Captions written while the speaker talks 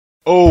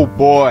Oh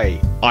boy,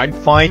 I'm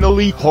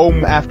finally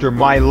home after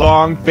my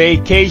long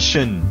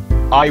vacation.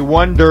 I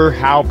wonder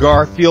how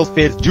Garfielf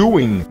is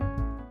doing.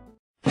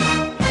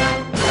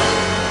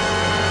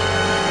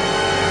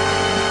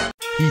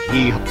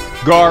 Hee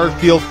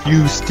Garfielf,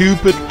 you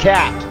stupid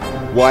cat.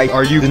 Why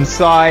are you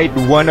inside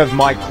one of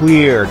my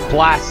clear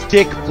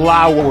plastic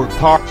flower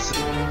pots?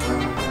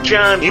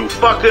 John, you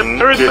fucking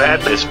nerd,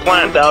 had this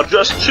planned out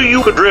just so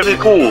you could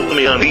ridicule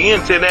me on the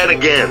internet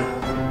again.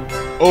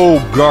 Oh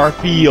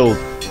Garfield,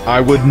 I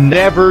would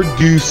never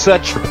do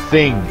such a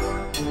thing.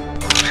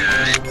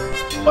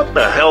 What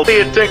the hell do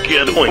you think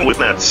you're doing with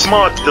that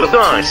smart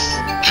device,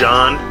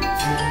 John?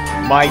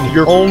 Mind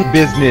your own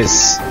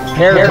business,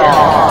 hair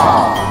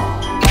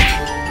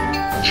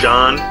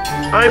John,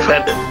 I've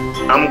had it.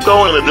 I'm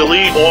going to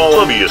delete all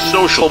of your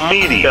social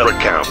media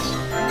accounts.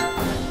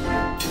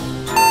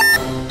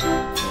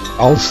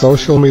 All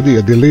social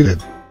media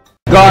deleted.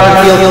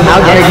 Garfield, how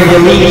dare you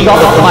delete all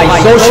of my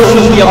social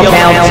media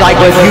accounts? I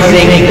was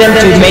using them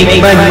to make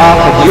money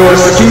off of your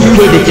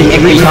stupidity.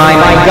 Every time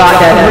I got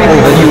that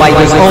over you, I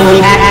was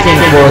only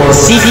acting for the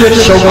secret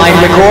show I'm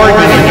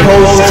recording and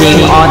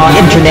posting on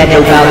the internet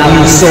about you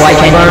so I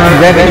can earn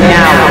revenue.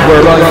 Now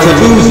we're going to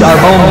lose our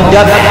home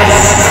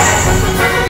dumbass.